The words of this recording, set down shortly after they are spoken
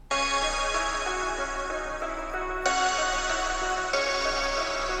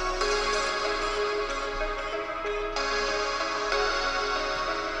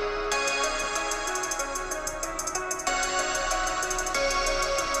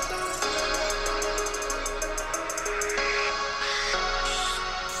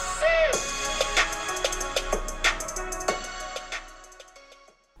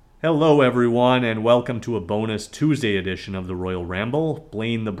Hello, everyone, and welcome to a bonus Tuesday edition of the Royal Ramble.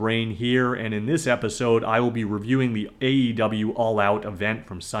 Blaine the Brain here, and in this episode, I will be reviewing the AEW All Out event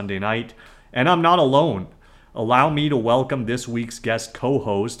from Sunday night, and I'm not alone. Allow me to welcome this week's guest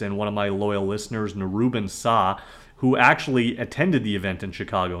co-host and one of my loyal listeners, Niruban Sa, who actually attended the event in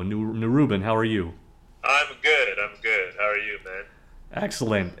Chicago. Niruban, how are you? I'm good. How are you, man?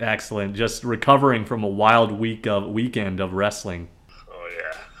 Excellent, excellent. Just recovering from a wild weekend of wrestling. Oh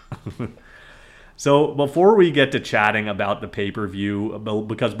yeah. So before we get to chatting about the pay-per-view,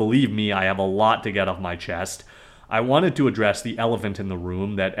 because believe me, I have a lot to get off my chest, I wanted to address the elephant in the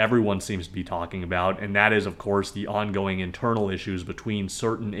room that everyone seems to be talking about, and that is, of course, the ongoing internal issues between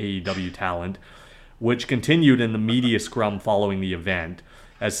certain AEW talent, which continued in the media scrum following the event,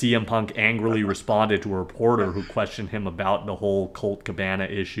 as CM Punk angrily responded to a reporter who questioned him about the whole Colt Cabana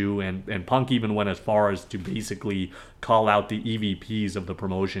issue, and Punk even went as far as to basically call out the EVPs of the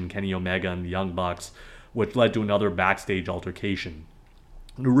promotion, Kenny Omega and the Young Bucks, which led to another backstage altercation.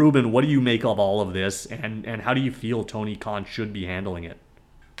 Ruben, what do you make of all of this, and how do you feel Tony Khan should be handling it?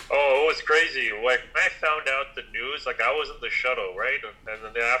 Oh, it was crazy. Like when I found out the news, like I was in the shuttle, right,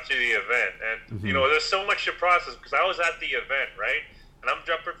 and then after the event, and there's so much to process because I was at the event, right. And I'm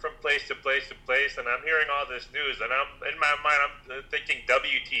jumping from place to place to place, and I'm hearing all this news, and I'm in my mind, I'm thinking,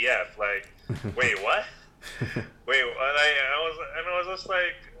 WTF? Like, wait, what? Wait, I was just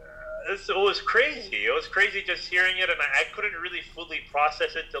like, it was crazy. It was crazy just hearing it, and I couldn't really fully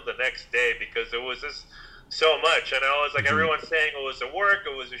process it till the next day because it was just so much. And I was like, everyone's saying it was a work,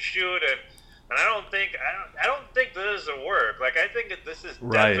 it was a shoot, and I don't think this is a work. Like, I think that this is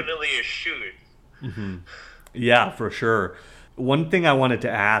definitely a shoot. Mm-hmm. Yeah, for sure. One thing I wanted to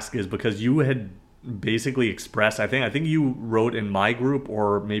ask is because you had basically expressed, I think you wrote in my group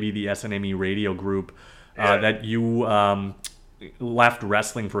or maybe the SNME radio group that you left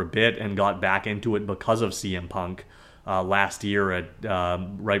wrestling for a bit and got back into it because of CM Punk last year at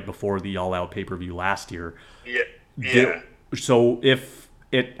right before the All Out pay-per-view last year. Yeah. So if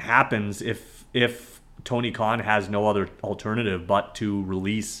it happens, if Tony Khan has no other alternative but to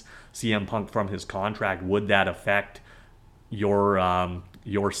release CM Punk from his contract, would that affect your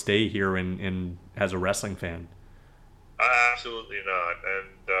stay here in as a wrestling fan? Absolutely not, and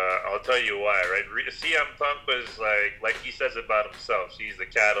I'll tell you why. Right, CM Punk was like he says about himself. He's the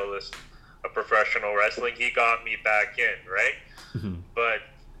catalyst of professional wrestling. He got me back in, right? Mm-hmm. But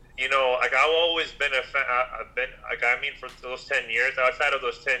like I've always been a fan. I've been like I mean for those 10 years. Outside of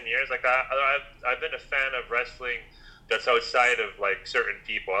those 10 years, like I've been a fan of wrestling that's outside of like certain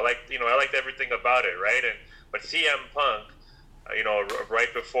people. I liked everything about it, right? But CM Punk.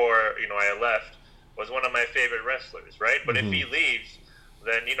 Right before I left, was one of my favorite wrestlers, right? But if he leaves,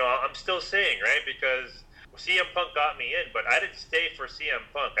 then I'm still saying, right? Because CM Punk got me in, but I didn't stay for CM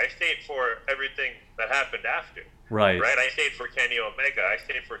Punk. I stayed for everything that happened after. Right. I stayed for Kenny Omega. I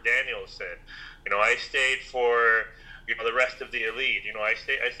stayed for Danielson. I stayed for the rest of the Elite. I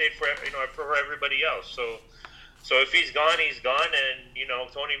stayed for for everybody else. So if he's gone, he's gone, and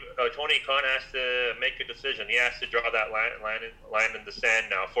Tony Khan has to make a decision. He has to draw that line in the sand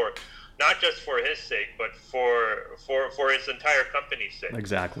now, for not just for his sake, but for his entire company's sake.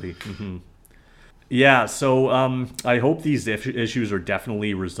 Exactly. Mm-hmm. Yeah. So I hope these issues are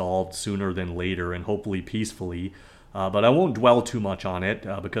definitely resolved sooner than later, and hopefully peacefully. But I won't dwell too much on it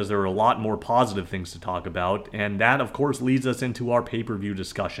because there are a lot more positive things to talk about, and that, of course, leads us into our pay-per-view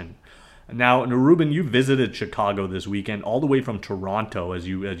discussion. Now, Niruban, you visited Chicago this weekend, all the way from Toronto, as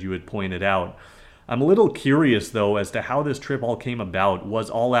you had pointed out. I'm a little curious, though, as to how this trip all came about. Was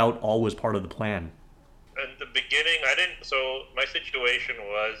All Out always part of the plan? In the beginning, I didn't. So my situation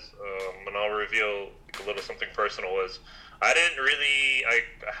was, and I'll reveal a little something personal. Was I didn't really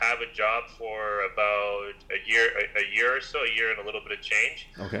have a job for about a year or so, a year and a little bit of change.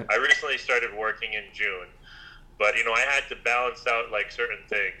 Okay. I recently started working in June. But I had to balance out like certain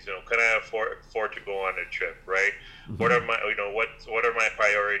things. Can I afford to go on a trip, right? Mm-hmm. What are my what are my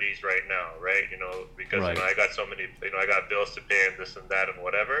priorities right now, right? Because I got so many, I got bills to pay and this and that and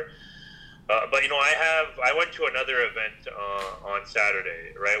whatever. But I went to another event on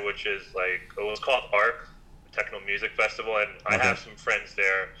Saturday, right? Which is it was called ARC Techno Music Festival, and I have some friends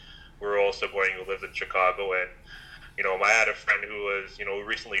there who are also supporting who lives in Chicago, and I had a friend who was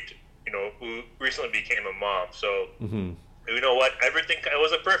who recently became a mom. So, you know what? Everything, it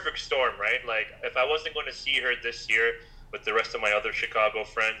was a perfect storm, right? Like, if I wasn't going to see her this year with the rest of my other Chicago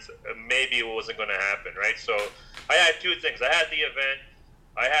friends, maybe it wasn't going to happen, right? So, I had two things. I had the event,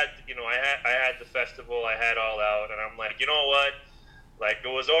 I had the festival, I had All Out, and I'm like, you know what? Like,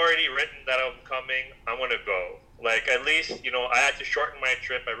 it was already written that I'm coming, I'm going to go. Like at least, I had to shorten my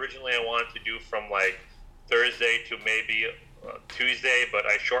trip. Originally, I wanted to do from like Thursday to maybe Tuesday, but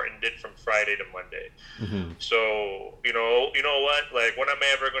I shortened it from Friday to Monday. Mm-hmm. So you know what? Like, when am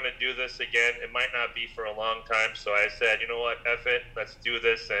I ever going to do this again? It might not be for a long time. So I said, you know what? F it. Let's do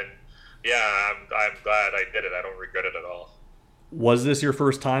this. And yeah, I'm glad I did it. I don't regret it at all. Was this your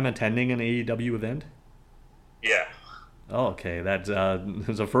first time attending an AEW event? Yeah. Oh, okay, that's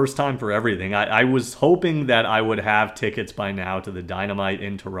it's a first time for everything. I was hoping that I would have tickets by now to the Dynamite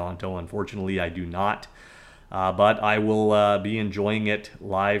in Toronto. Unfortunately, I do not. But I will be enjoying it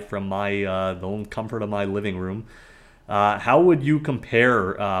live from my the own comfort of my living room. How would you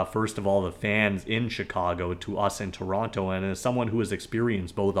compare, first of all, the fans in Chicago to us in Toronto, and as someone who has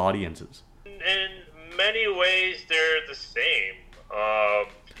experienced both audiences? In many ways, they're the same.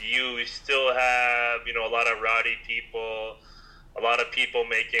 You still have, a lot of rowdy people, a lot of people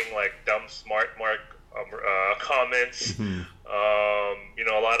making like dumb smart mark comments, Mhm.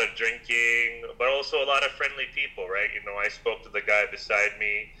 a lot of drinking, but also a lot of friendly people, right? I spoke to the guy beside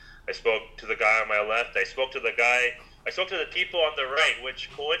me. I spoke to the guy on my left. I spoke to the people on the right, which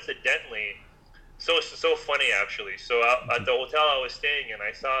coincidentally, so funny actually. So at the hotel I was staying in,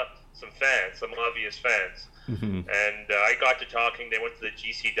 I saw some obvious fans, Mhm. and I got to talking. They went to the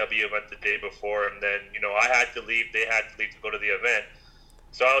GCW event the day before, and then I had to leave. They had to leave to go to the event.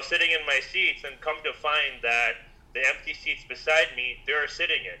 So I was sitting in my seats, and come to find that the empty seats beside me, they were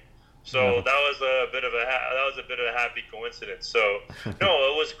sitting in. So Oh. that was a bit of a happy coincidence. So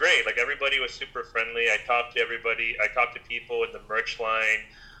no, it was great. Like, everybody was super friendly. I talked to everybody. I talked to people in the merch line.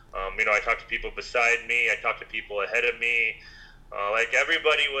 I talked to people beside me. I talked to people ahead of me. Like,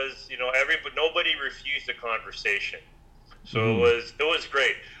 everybody was, nobody refused a conversation. So Mhm. it was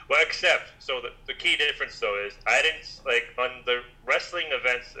great. Well, except, so the key difference though is, I didn't, like, on the wrestling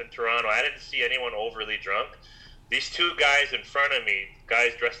events in Toronto, I didn't see anyone overly drunk. These two guys in front of me,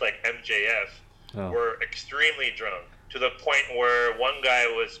 guys dressed like MJF, Oh. were extremely drunk, to the point where one guy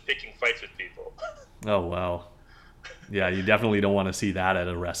was picking fights with people. Oh, wow. Yeah, you definitely don't want to see that at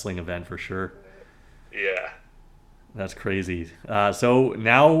a wrestling event for sure. Yeah. That's crazy. So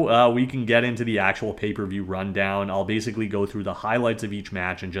now we can get into the actual pay per view rundown. I'll basically go through the highlights of each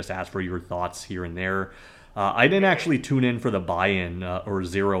match and just ask for your thoughts here and there. I didn't actually tune in for the buy-in or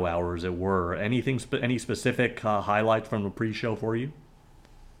 0 hour, as it were. Any specific highlights from the pre-show for you?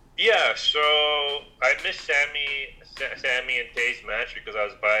 Yeah, so I missed Sammy and Tay's match because I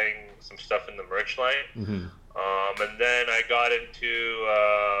was buying some stuff in the merch line. Hmm. And then I got into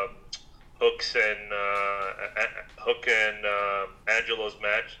Hook and Angelo's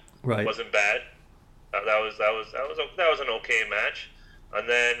match. Right. Wasn't bad. That was an okay match. And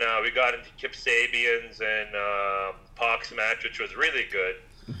then we got into Kip Sabian's and Pac's match, which was really good.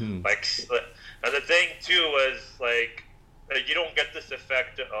 Hmm. Like, and the thing too was like, you don't get this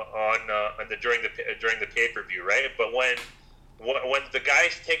effect during the pay per view, right? But when the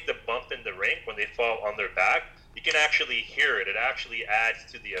guys take the bump in the ring, when they fall on their back, you can actually hear it. It actually adds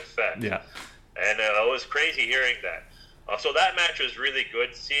to the effect. Yeah. And it was crazy hearing that. So that match was really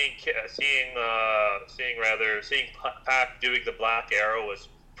good. Seeing Pac doing the Black Arrow was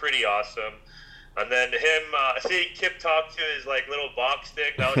pretty awesome. And then seeing Kip talk to his like little box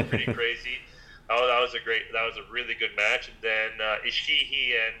thing, that was pretty crazy. That was a really good match. And then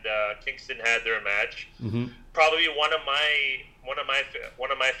Ishii and Kingston had their match. Hmm. Probably one of my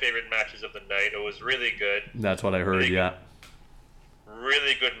favorite matches of the night. It was really good. That's what I heard. Really, Yeah.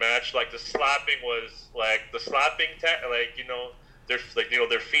 really good match. Like, the slapping was like their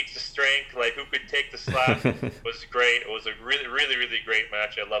feats of strength. Like, who could take the slap was great. It was a really, really, really great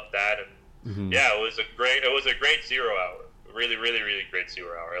match. I loved that. And Hmm. yeah, it was a great 0 hour. Really, really, really great 0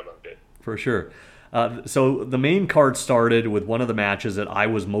 hour. I loved it. For sure. So the main card started with one of the matches that I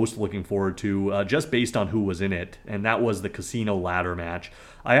was most looking forward to, just based on who was in it, and that was the Casino Ladder match.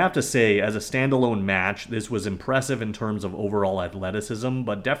 I have to say, as a standalone match, this was impressive in terms of overall athleticism,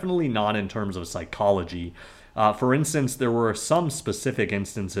 but definitely not in terms of psychology. For instance, there were some specific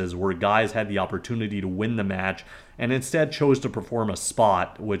instances where guys had the opportunity to win the match and instead chose to perform a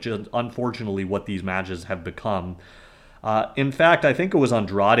spot, which is unfortunately what these matches have become. In fact, I think it was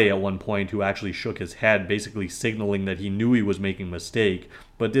Andrade at one point who actually shook his head, basically signaling that he knew he was making a mistake,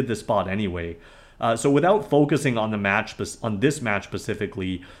 but did the spot anyway. So without focusing on on this match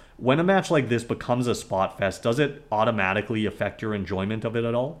specifically, when a match like this becomes a spot fest, does it automatically affect your enjoyment of it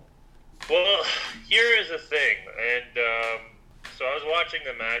at all? Well, here is the thing, and so I was watching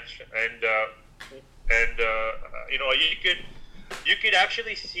the match, and you could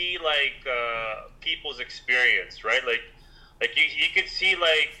actually see like people's experience, right? Like like you could see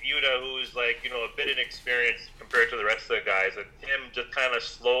like Yuta, who's like a bit inexperienced compared to the rest of the guys, and him just kind of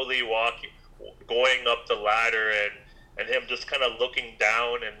slowly going up the ladder, and him just kind of looking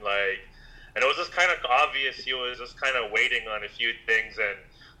down, and it was just kind of obvious he was just kind of waiting on a few things, and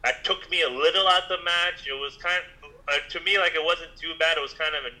that took me a little out the match. It was kind of, to me, like, it wasn't too bad. It was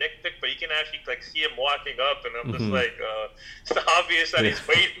kind of a nitpick, but you can actually like see him walking up, and I'm just like, it's obvious that he's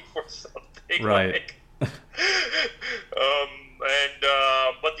waiting for something, right?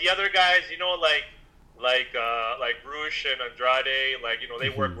 But the other guys, like Rush and Andrade, like they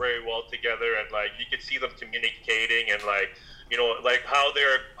work very well together, and like you could see them communicating, and like like how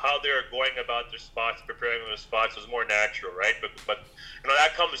they're going about their spots, preparing their spots was more natural, right? But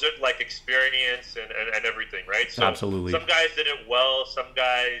that comes with like experience and everything, right? So absolutely, some guys did it well, some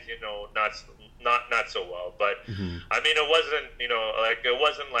guys not so well. But I mean, it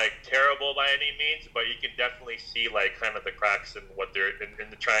wasn't like terrible by any means, but you can definitely see like kind of the cracks in what they're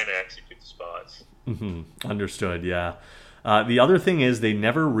in trying to execute the spots. Understood. Yeah. The other thing is they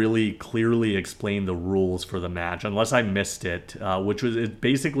never really clearly explained the rules for the match, unless I missed it, which was it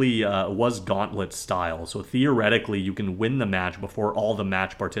basically was gauntlet style. So theoretically, you can win the match before all the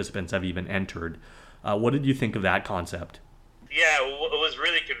match participants have even entered. What did you think of that concept? Yeah, it was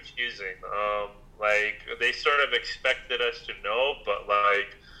really confusing. Like they sort of expected us to know, but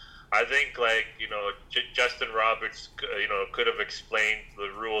like I think like Justin Roberts could have explained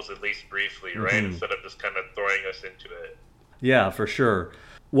the rules at least briefly, right? Instead of just kind of throwing us into it. Yeah, for sure.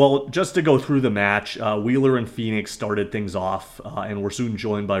 Well, just to go through the match, Wheeler and Phoenix started things off and were soon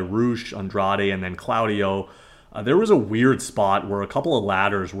joined by Rush, Andrade, and then Claudio. There was a weird spot where a couple of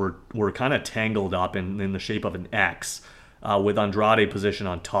ladders were kind of tangled up in the shape of an X, with Andrade positioned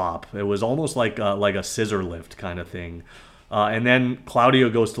on top. It was almost like a scissor lift kind of thing. And then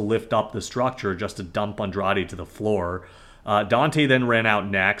Claudio goes to lift up the structure just to dump Andrade to the floor. Dante then ran out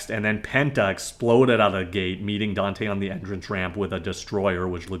next, and then Penta exploded out of the gate, meeting Dante on the entrance ramp with a destroyer,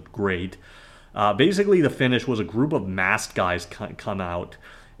 which looked great. Basically, the finish was a group of masked guys come out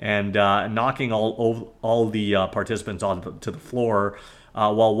and knocking all the participants onto the floor,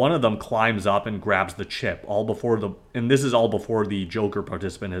 while one of them climbs up and grabs the chip. And this is all before the Joker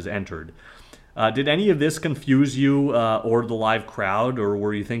participant has entered. Did any of this confuse you or the live crowd, or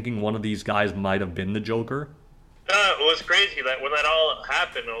were you thinking one of these guys might have been the Joker? It was crazy that when that all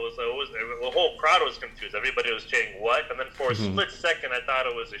happened, the whole crowd was confused. Everybody was saying what, and then for a split second, I thought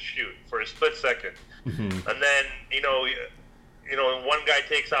it was a shoot. For a split second, and then one guy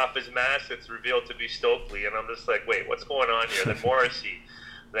takes off his mask. It's revealed to be Stokely, and I'm just like, wait, what's going on here? Then Morrissey,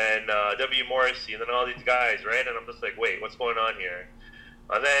 then W. Morrissey, and then all these guys, right? And I'm just like, wait, what's going on here?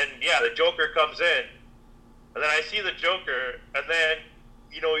 And then the Joker comes in, and then I see the Joker, and then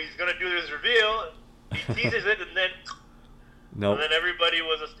he's gonna do his reveal. He teases it, and then nope. And then everybody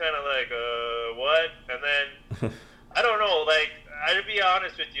was just kind of like, what? And then I don't know. Like, to be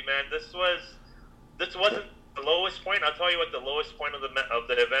honest with you, man, this wasn't the lowest point. I'll tell you what the lowest point of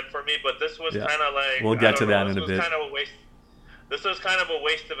the event for me. But this was kind of like, we'll get to that in a bit. This was kind of a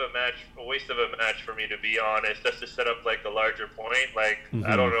waste of a match for me, to be honest. Just to set up like a larger point. Like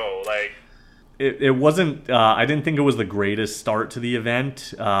I don't know, like. It wasn't, I didn't think it was the greatest start to the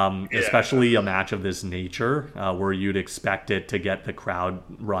event, especially a match of this nature, where you'd expect it to get the crowd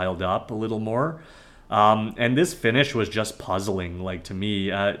riled up a little more. And this finish was just puzzling, like, to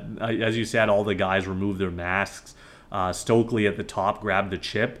me. As you said, all the guys removed their masks. Stokely at the top grabbed the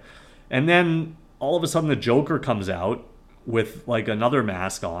chip. And then all of a sudden the Joker comes out with like another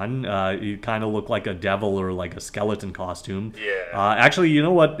mask on. You kind of look like a devil or like a skeleton costume. Actually, you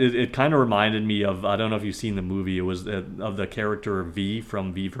know what? It kind of reminded me of, I don't know if you've seen the movie. It was of the character V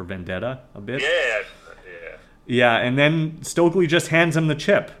from V for Vendetta a bit. Yeah, and then Stokely just hands him the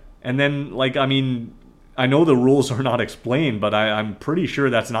chip. And then, like, I mean, I know the rules are not explained, but I'm pretty sure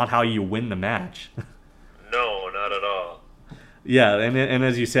that's not how you win the match. No, not at all. Yeah, and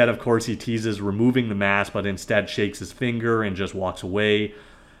as you said, of course, he teases removing the mask, but instead shakes his finger and just walks away.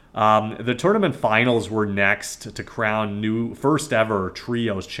 The tournament finals were next to crown new first ever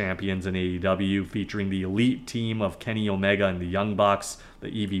trios champions in AEW, featuring the elite team of Kenny Omega and the Young Bucks, the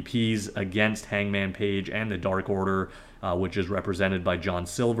EVPs, against Hangman Page and the Dark Order, which is represented by John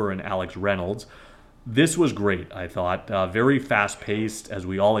Silver and Alex Reynolds. This was great, I thought. Very fast-paced, as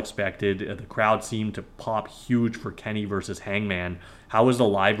we all expected. The crowd seemed to pop huge for Kenny versus Hangman. How was the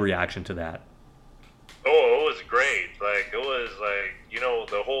live reaction to that? Oh, it was great. Like, it was like,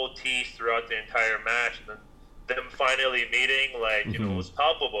 the whole tease throughout the entire match, and then them finally meeting, like, it was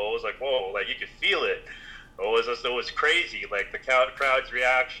palpable. It was like, whoa, like, you could feel it. It was crazy. Like, the crowd's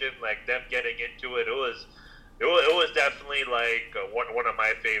reaction, like, them getting into it, it it was definitely like one of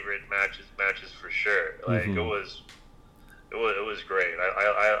my favorite matches for sure. Like it was great.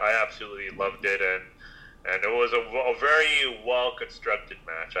 I absolutely loved it, and it was a very well constructed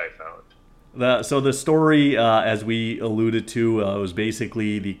match, I found. So the story, as we alluded to, was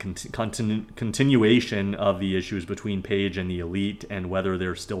basically the continuation of the issues between Paige and the Elite and whether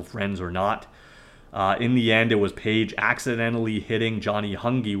they're still friends or not. In the end, it was Paige accidentally hitting Johnny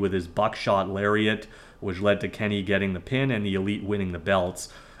Hungy with his buckshot lariat, which led to Kenny getting the pin and the Elite winning the belts.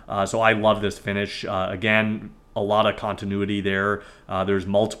 So I love this finish. Again, a lot of continuity there. There's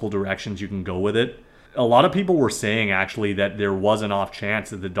multiple directions you can go with it. A lot of people were saying, actually, that there was an off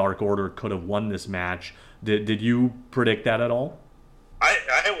chance that the Dark Order could have won this match. Did you predict that at all?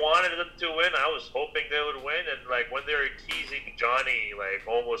 I wanted them to win. I was hoping they would win, and like when they were teasing Johnny, like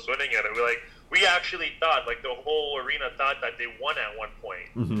almost winning it, we actually thought, like the whole arena thought that they won at one point,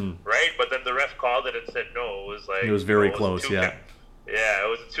 right? But then the ref called it and said no. It was like it was very close, yeah. Count. Yeah, it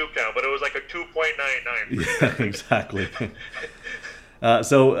was a 2 count, but it was like a 2.99. Yeah, exactly.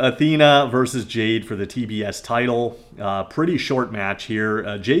 So Athena versus Jade for the TBS title. Pretty short match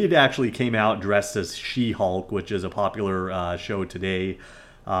here. Jade actually came out dressed as She-Hulk, which is a popular show today,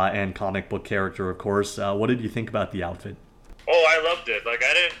 and comic book character, of course. What did you think about the outfit? Oh, I loved it. Like,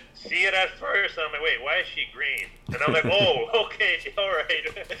 I didn't see it at first. I'm like, wait, why is she green? And I'm like, oh, okay, all right.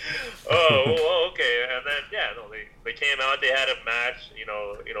 Okay. And then, they came out. They had a match.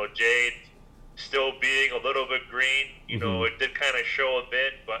 Jade still being a little bit green, it did kind of show a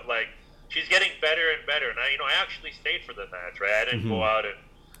bit, but like she's getting better and better. And I actually stayed for the match, right? I didn't go out and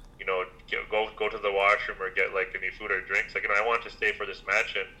go to the washroom or get like any food or drinks. Like I wanted to stay for this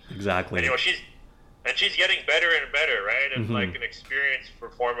match, and exactly. And she's getting better and better, right? And like an experienced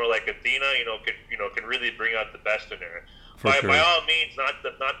performer like Athena, can really bring out the best in her. By all means, not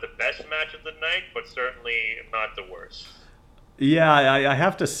the best match of the night, but certainly not the worst. Yeah, I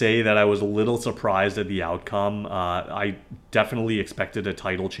have to say that I was a little surprised at the outcome. I definitely expected a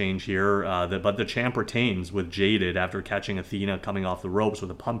title change here, but the champ retains with Jaded after catching Athena coming off the ropes with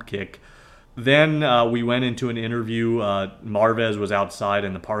a pump kick. Then we went into an interview. Marvez was outside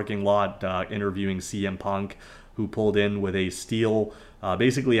in the parking lot interviewing CM Punk, who pulled in with a steal,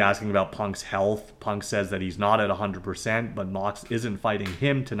 basically asking about Punk's health. Punk says that he's not at 100%, but Mox isn't fighting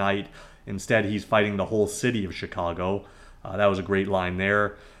him tonight. Instead, he's fighting the whole city of Chicago. That was a great line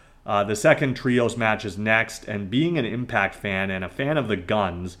there. The second trios match is next, and being an Impact fan and a fan of the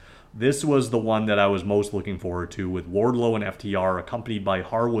Guns, this was the one that I was most looking forward to, with Wardlow and FTR accompanied by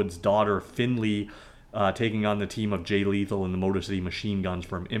Harwood's daughter Finley taking on the team of Jay Lethal and the Motor City Machine Guns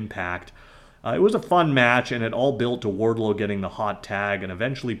from Impact. It was a fun match, and it all built to Wardlow getting the hot tag and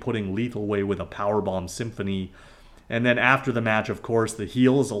eventually putting Lethal away with a powerbomb symphony. And then after the match, of course, the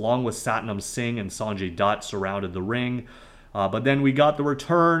heels, along with Satnam Singh and Sanjay Dutt, surrounded the ring. But then we got the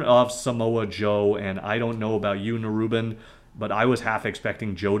return of Samoa Joe, and I don't know about you, Niruban, but I was half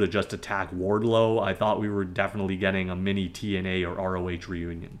expecting Joe to just attack Wardlow. I thought we were definitely getting a mini TNA or ROH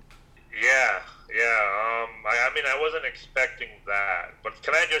reunion. Yeah. I wasn't expecting that. But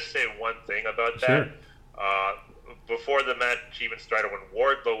can I just say one thing about that? Sure. Before the match even started, when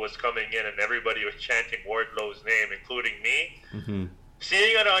Wardlow was coming in and everybody was chanting Wardlow's name, including me,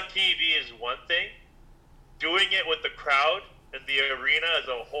 seeing it on TV is one thing. Doing it with the crowd in the arena is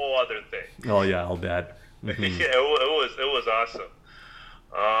a whole other thing. Oh yeah, I'll bet. Yeah, it was awesome.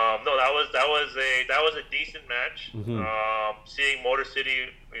 No, that was a decent match. Seeing Motor City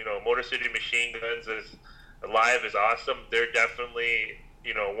Machine Guns live is awesome. They're definitely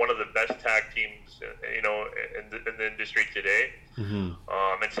one of the best tag teams in the industry today. And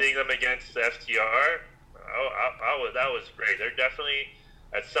seeing them against FTR, that was great. They're definitely.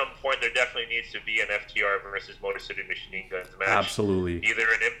 At some point, there definitely needs to be an FTR versus Motor City Machine Guns match. Absolutely. Either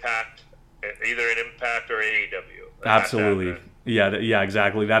an Impact or AEW. Absolutely. Yeah,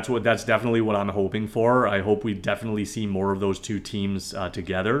 exactly. That's definitely what I'm hoping for. I hope we definitely see more of those two teams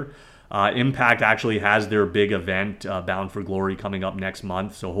together. Impact actually has their big event, Bound for Glory, coming up next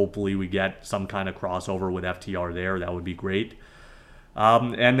month. So hopefully we get some kind of crossover with FTR there. That would be great.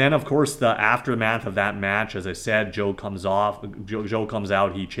 And then, of course, the aftermath of that match, as I said, Joe comes out,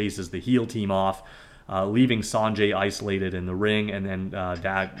 he chases the heel team off, leaving Sanjay isolated in the ring, and then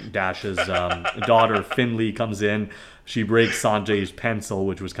Dash's daughter, Finley, comes in. She breaks Sanjay's pencil,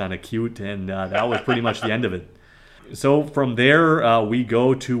 which was kind of cute, and that was pretty much the end of it. So from there, we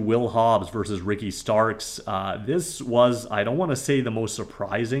go to Will Hobbs versus Ricky Starks. This was, I don't want to say the most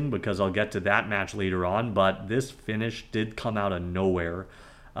surprising, because I'll get to that match later on, but this finish did come out of nowhere.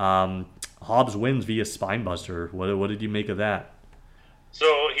 Hobbs wins via spinebuster. What did you make of that?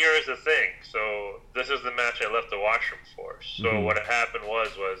 So here here's the thing. So this is the match I left the washroom for. So what happened was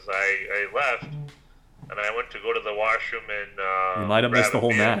I left and I went to go to the washroom and you might have missed the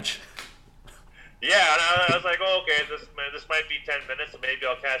whole match. Yeah, and I was like, oh, okay, this might be 10 minutes, and maybe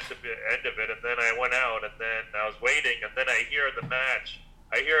I'll catch the end of it. And then I went out, and then I was waiting, and then I hear the match.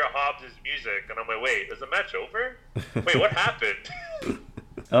 I hear Hobbs' music, and I'm like, wait, is the match over? Wait, what happened?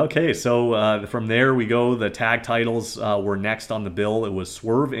 Okay, so from there we go. The tag titles were next on the bill. It was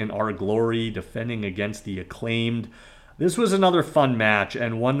Swerve in Our Glory defending against the Acclaimed. This was another fun match,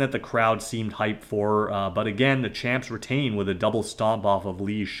 and one that the crowd seemed hyped for. But again, the champs retain with a double stomp off of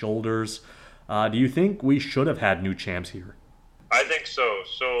Lee's shoulders. Do you think we should have had new champs here? I think so.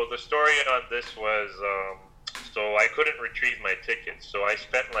 So the story on this was, so I couldn't retrieve my ticket. So I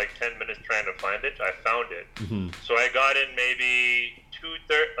spent like 10 minutes trying to find it. I found it. So I got in maybe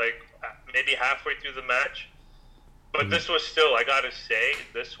maybe halfway through the match. But this was still, I gotta say,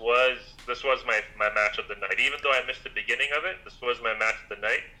 this was my match of the night. Even though I missed the beginning of it, this was my match of the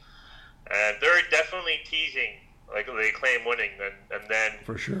night. And they're definitely teasing like they claim winning, and then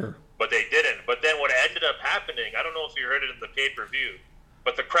for sure. But they didn't. But then what ended up happening, I don't know if you heard it in the pay-per-view,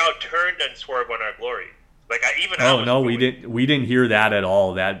 but the crowd turned and Swerve on Our Glory. Like we didn't hear that at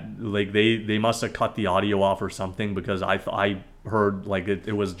all. That like they must have cut the audio off or something, because I heard like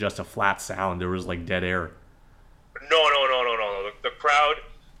it was just a flat sound. There was like dead air. No.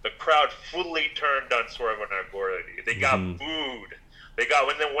 The crowd fully turned on Swerve on Our Glory. They got booed. They got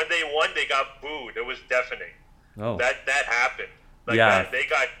when they won, they got booed. It was deafening. Oh, that happened. Like yeah. They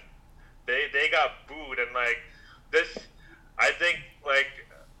got booed, and like this, I think like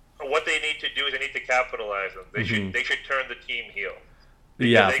what they need to do is they need to capitalize them. They should turn the team heel.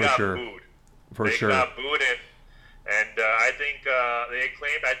 Yeah, they for got sure. Booed. They got booed, and I think they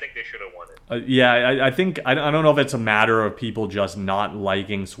Acclaimed. I think they should have won it. Yeah, I think I don't know if it's a matter of people just not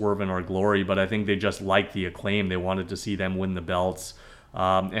liking Swerve in Our Glory, but I think they just liked the Acclaim. They wanted to see them win the belts.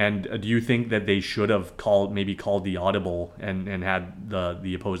 And do you think that they should have called the audible and had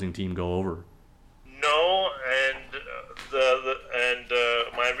the opposing team go over? No, and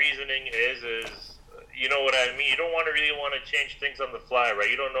my reasoning is you know what I mean. You don't really want to change things on the fly, right?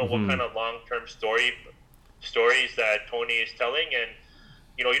 You don't know what kind of long-term stories that Tony is telling, and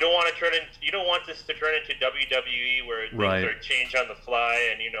you know you don't want this to turn into WWE where things are changed on the fly,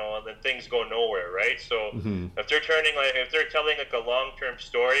 and and then things go nowhere, right? So if they're telling like a long-term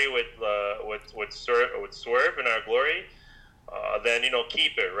story with Swerve in Our Glory, then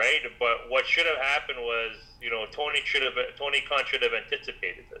keep it, right? But what should have happened was Tony Khan should have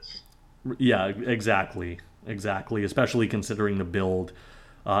anticipated this. Yeah, exactly, especially considering the build.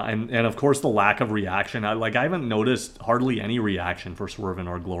 And of course the lack of reaction. I haven't noticed hardly any reaction for Swerve in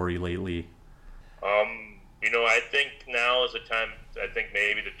Our Glory lately. I think now is the time. I think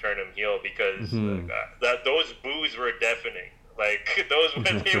maybe to turn him heel, because those boos were deafening. Like those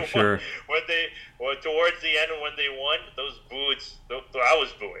when they won, sure. Towards the end when they won, those boos. I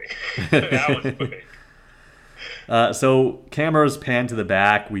was booing. I was booing. So cameras pan to the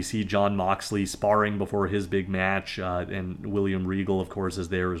back. We see Jon Moxley sparring before his big match, and William Regal, of course, is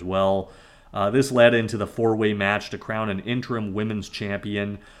there as well. This led into the four-way match to crown an interim women's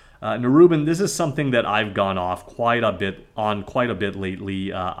champion. Niruban, this is something that I've gone off quite a bit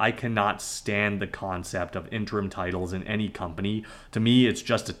lately. I cannot stand the concept of interim titles in any company. To me, it's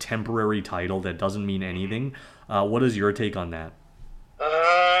just a temporary title that doesn't mean anything. What is your take on that?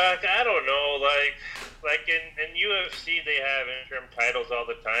 I don't know. Like in UFC, they have interim titles all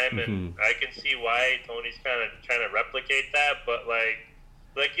the time, and I can see why Tony's kind of trying to replicate that. But I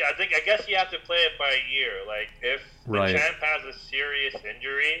guess you have to play it by year. Like if the champ has a serious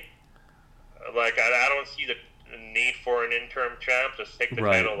injury, I don't see the need for an interim champ. Just take the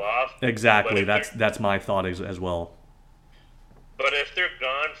title off. Exactly. That's my thought as well. But if they're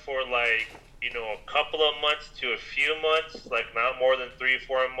gone for a couple of months to a few months, not more than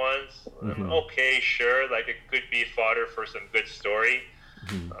 3-4 months, okay, sure, it could be fodder for some good story.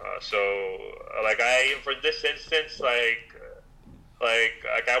 For this instance, I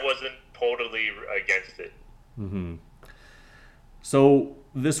wasn't totally against it. So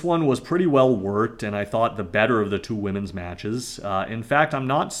this one was pretty well worked, and I thought the better of the two women's matches. In fact, I'm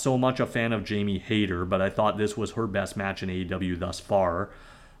not so much a fan of Jamie Hayter, but I thought this was her best match in AEW thus far.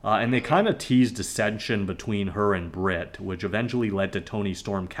 And they kind of teased dissension between her and Britt, which eventually led to Toni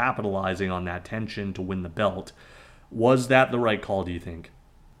Storm capitalizing on that tension to win the belt. Was that the right call, do you think?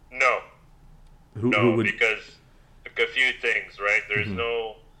 No. Who would... because a few things, right? There's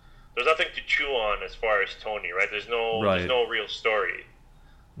nothing to chew on as far as Toni, right? There's no real story,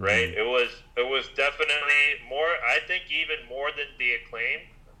 right? It was definitely more. I think even more than the Acclaim.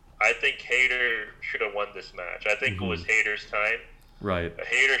 I think Hayter should have won this match. I think it was Hayter's time. Right.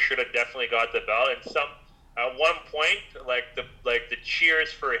 Hayter should have definitely got the belt. And at one point, like the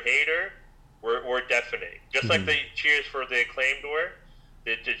cheers for Hayter were deafening, just like the cheers for the Acclaimed were.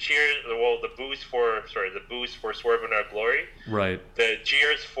 The cheers, the boos for Swerve in Our Glory. Right. The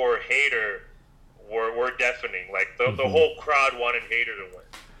cheers for Hayter were deafening. Like the whole crowd wanted Hayter to win.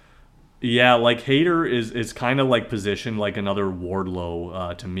 Yeah, like Hayter is kind of like positioned like another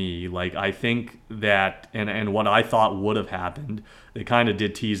Wardlow to me. Like I think that, and what I thought would have happened, they kind of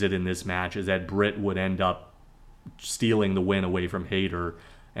did tease it in this match, is that Britt would end up stealing the win away from Hayter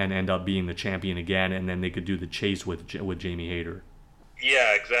and end up being the champion again, and then they could do the chase with Jamie Hayter.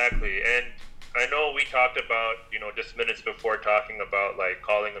 Yeah, exactly. And I know we talked about, just minutes before talking about like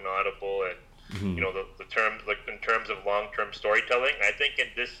calling an audible and the terms, like in terms of long-term storytelling. I think in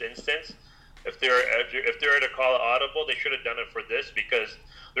this instance, if they were to call it audible, they should have done it for this, because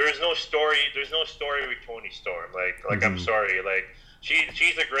there is no story. There's no story with Toni Storm. Like I'm sorry. Like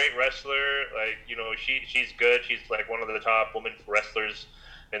she's a great wrestler. Like she's good. She's like one of the top women wrestlers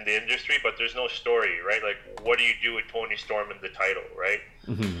in the industry. But there's no story, right? Like what do you do with Toni Storm in the title, right?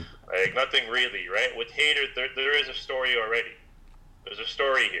 Like nothing really, right? With Hayter, there is a story already. There's a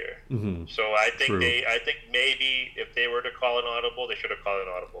story here. So I think I think maybe if they were to call an audible, they should have called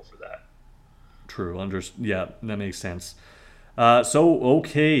an audible for that. True. Yeah, that makes sense.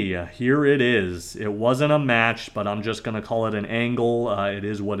 Okay, here it is. It wasn't a match, but I'm just going to call it an angle. It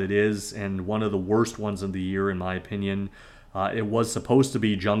is what it is, and one of the worst ones of the year, in my opinion. It was supposed to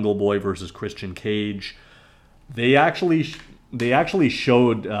be Jungle Boy versus Christian Cage. They actually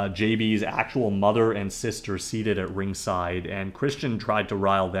showed JB's actual mother and sister seated at ringside, and Christian tried to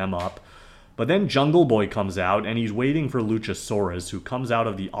rile them up. But then Jungle Boy comes out, and he's waiting for Luchasaurus, who comes out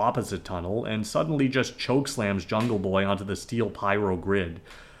of the opposite tunnel and suddenly just chokeslams Jungle Boy onto the steel pyro grid.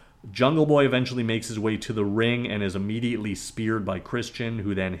 Jungle Boy eventually makes his way to the ring and is immediately speared by Christian,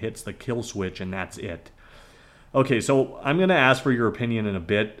 who then hits the kill switch, and that's it. Okay, so I'm going to ask for your opinion in a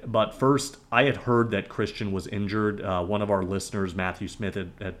bit, but first, I had heard that Christian was injured. One of our listeners, Matthew Smith,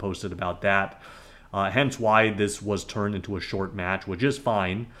 had posted about that. Hence why this was turned into a short match, which is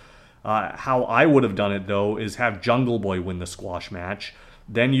fine. How I would have done it, though, is have Jungle Boy win the squash match.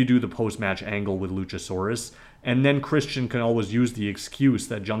 Then you do the post-match angle with Luchasaurus. And then Christian can always use the excuse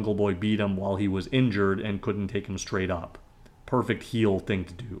that Jungle Boy beat him while he was injured and couldn't take him straight up. Perfect heel thing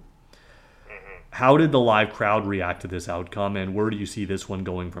to do. How did the live crowd react to this outcome, and where do you see this one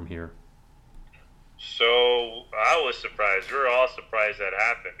going from here? So I was surprised. We were all surprised that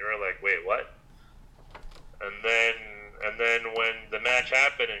happened. We were like, "Wait, what?" And then when the match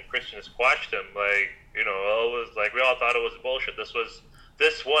happened and Christian squashed him, it was like we all thought it was bullshit. This was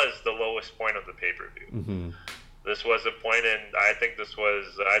the lowest point of the pay-per-view. This was a point, and I think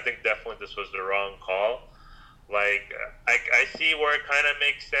definitely this was the wrong call. Like I see where it kind of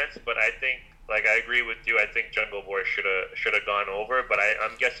makes sense, but I think. Like I agree with you. I think Jungle Boy should have gone over, but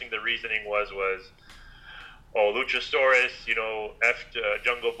I'm guessing the reasoning was Luchasaurus, effed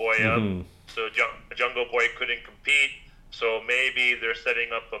Jungle Boy up, so Jungle Boy couldn't compete. So maybe they're setting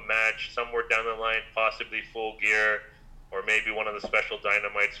up a match somewhere down the line, possibly Full Gear, or maybe one of the special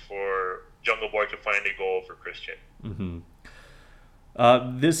Dynamites for Jungle Boy to finally go over Christian.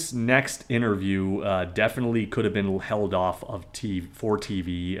 This next interview definitely could have been held off for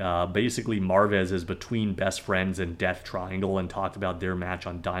TV. Basically, Marvez is between Best Friends and Death Triangle and talked about their match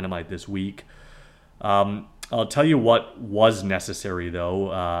on Dynamite this week. I'll tell you what was necessary,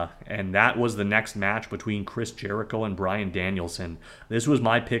 though, and that was the next match between Chris Jericho and Bryan Danielson. This was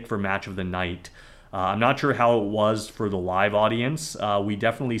my pick for match of the night. I'm not sure how it was for the live audience. We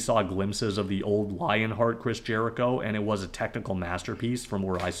definitely saw glimpses of the old Lionheart Chris Jericho, and it was a technical masterpiece from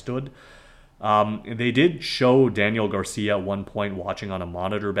where I stood. They did show Daniel Garcia at one point watching on a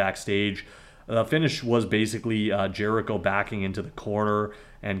monitor backstage. The finish was basically Jericho backing into the corner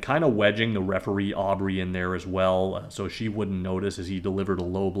and kind of wedging the referee Aubrey in there as well, so she wouldn't notice as he delivered a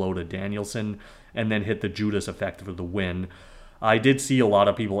low blow to Danielson and then hit the Judas effect for the win. I did see a lot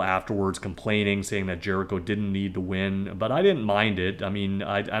of people afterwards complaining, saying that Jericho didn't need the win, but I didn't mind it. I mean,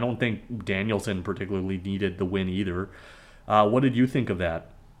 I don't think Danielson particularly needed the win either. What did you think of that?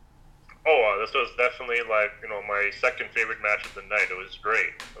 This was definitely my second favorite match of the night. It was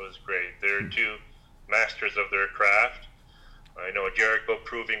great. They're two masters of their craft. I know Jericho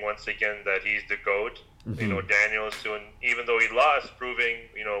proving once again that he's the GOAT. Danielson, even though he lost, proving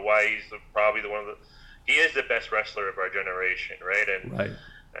why he's probably he is the best wrestler of our generation, right? And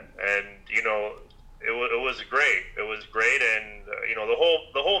it was great. It was great, and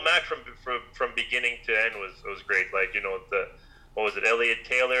the whole match from beginning to end was great. Like what was it, Elliot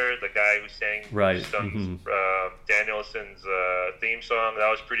Taylor, the guy who sang Right. Danielson's theme song. That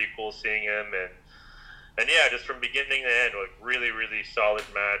was pretty cool seeing him, and yeah, just from beginning to end, like really, really solid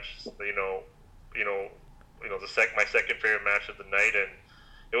match. My second favorite match of the night, and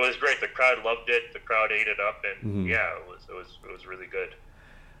it was great. The crowd loved it. The crowd ate it up, and yeah, it was really good.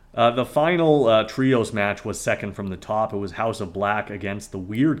 The final trios match was second from the top. It was House of Black against the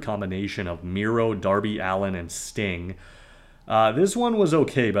weird combination of Miro, Darby Allin, and Sting. This one was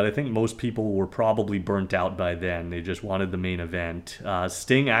okay, but I think most people were probably burnt out by then. They just wanted the main event.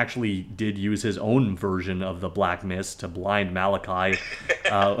 Sting actually did use his own version of the Black Mist to blind Malachi,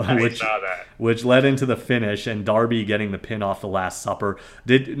 which led into the finish, and Darby getting the pin off the Last Supper.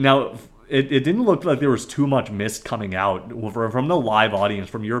 It didn't look like there was too much mist coming out. From the live audience,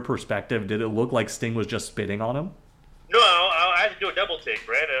 from your perspective, did it look like Sting was just spitting on him? No, I had to do a double take,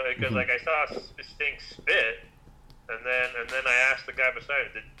 right? Because I saw Sting spit. And then I asked the guy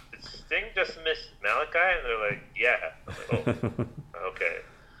beside me, did Sting just miss Malachi? And they're like, yeah. I'm like,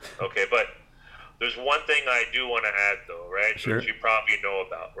 oh, okay. But there's one thing I do want to add, though, right? Sure. Which you probably know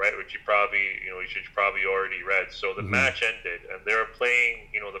about, right? Which you should probably already read. So the match ended, and they're playing,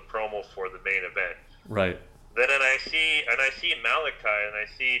 the promo for the main event. Right. Then I see Malachi, and I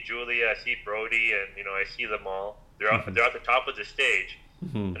see Julia, I see Brody, and I see them all. They're at the top of the stage,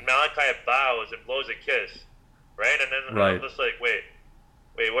 and Malachi bows and blows a kiss. Right, and then I'm just like, wait,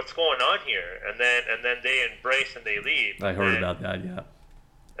 what's going on here? And then they embrace and they leave. I heard about that, yeah.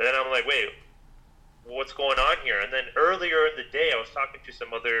 And then I'm like, wait, what's going on here? And then earlier in the day, I was talking to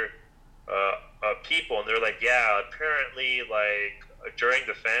some other people, and they're like, yeah, apparently, like during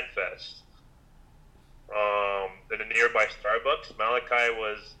the Fan Fest, in a nearby Starbucks, Malachi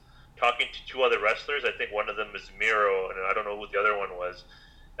was talking to two other wrestlers. I think one of them is Miro, and I don't know who the other one was.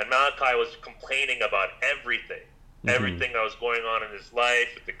 And Malachi was complaining about everything that was going on in his life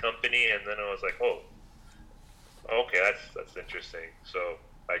with the company, and then I was like, oh, okay, that's interesting. So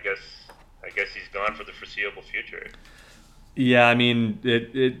I guess he's gone for the foreseeable future. Yeah, I mean,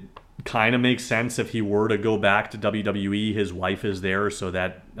 it kind of makes sense if he were to go back to WWE. His wife is there, so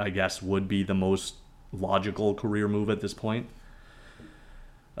that I guess would be the most logical career move at this point.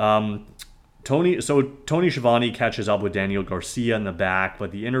 Tony Schiavone catches up with Daniel Garcia in the back,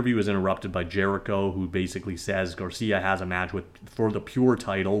 but the interview is interrupted by Jericho, who basically says Garcia has a match for the Pure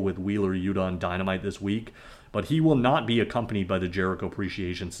title with Wheeler Yuta and Dynamite this week, but he will not be accompanied by the Jericho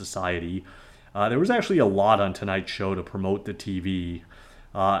Appreciation Society. There was actually a lot on tonight's show to promote the TV.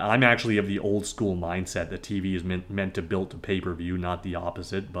 I'm actually of the old school mindset that TV is meant to build to pay-per-view, not the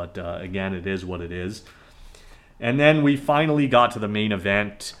opposite, but again, it is what it is. And then we finally got to the main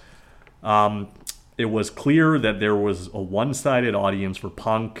event. It was clear that there was a one-sided audience for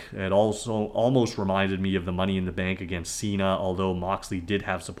Punk. It also almost reminded me of the Money in the Bank against Cena, although Moxley did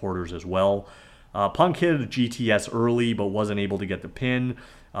have supporters as well. Punk hit a GTS early, but wasn't able to get the pin.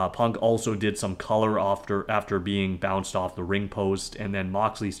 Punk also did some color after being bounced off the ring post, and then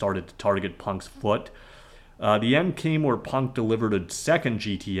Moxley started to target Punk's foot. The end came where Punk delivered a second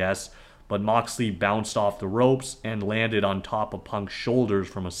GTS, but Moxley bounced off the ropes and landed on top of Punk's shoulders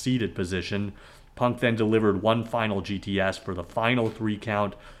from a seated position. Punk then delivered one final GTS for the final 3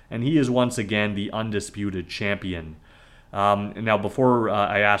 count, and he is once again the undisputed champion. Now, before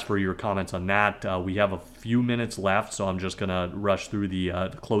I ask for your comments on that, we have a few minutes left, so I'm just going to rush through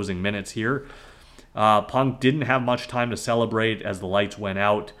the closing minutes here. Punk didn't have much time to celebrate as the lights went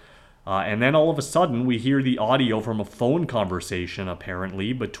out. And then all of a sudden, we hear the audio from a phone conversation,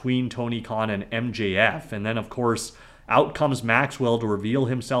 apparently, between Tony Khan and MJF. And then, of course, out comes Maxwell to reveal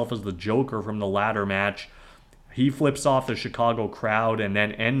himself as the Joker from the ladder match. He flips off the Chicago crowd and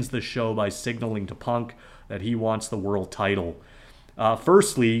then ends the show by signaling to Punk that he wants the world title.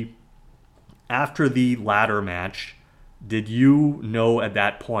 Firstly, after the ladder match, did you know at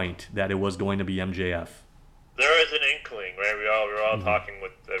that point that it was going to be MJF? There is an inkling, right? We're all talking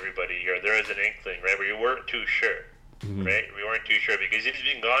with everybody here. There is an inkling, right? We weren't too sure, right? We weren't too sure because he's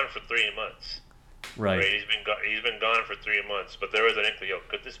been gone for 3 months, right? He's been gone for 3 months, but there was an inkling.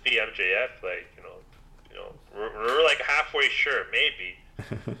 Could this be MJF? Like, we're like halfway sure, maybe.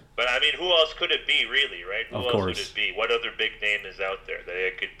 But I mean, who else could it be, really, right? Who else could it be? What other big name is out there that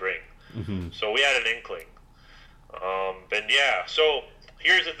it could bring? So we had an inkling. And yeah, so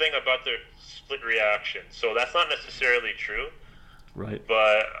here's the thing about the split reaction. So that's not necessarily true, right?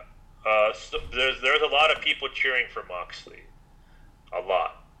 But so there's a lot of people cheering for Moxley, a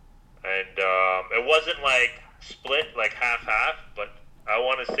lot, and it wasn't like split, like half, but I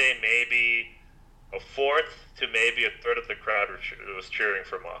want to say maybe a fourth to maybe a third of the crowd was cheering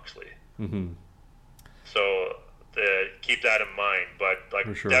for Moxley. So keep that in mind. But like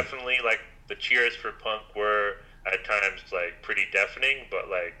For sure. definitely like the cheers for Punk were at times like pretty deafening, but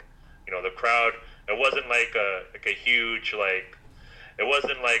like the crowd, it wasn't like a huge like. It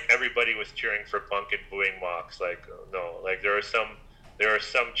wasn't like everybody was cheering for Punk and booing Mox. Like no, like there are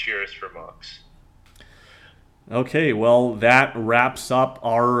some cheers for Mox. Okay, well, that wraps up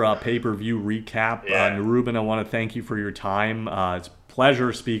our pay-per-view recap. Yeah. Niruban, I want to thank you for your time. It's a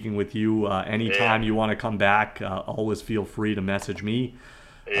pleasure speaking with you. Anytime you want to come back, always feel free to message me.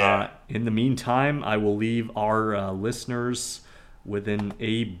 Yeah. In the meantime, I will leave our listeners with an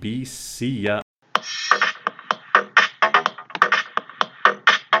ABC.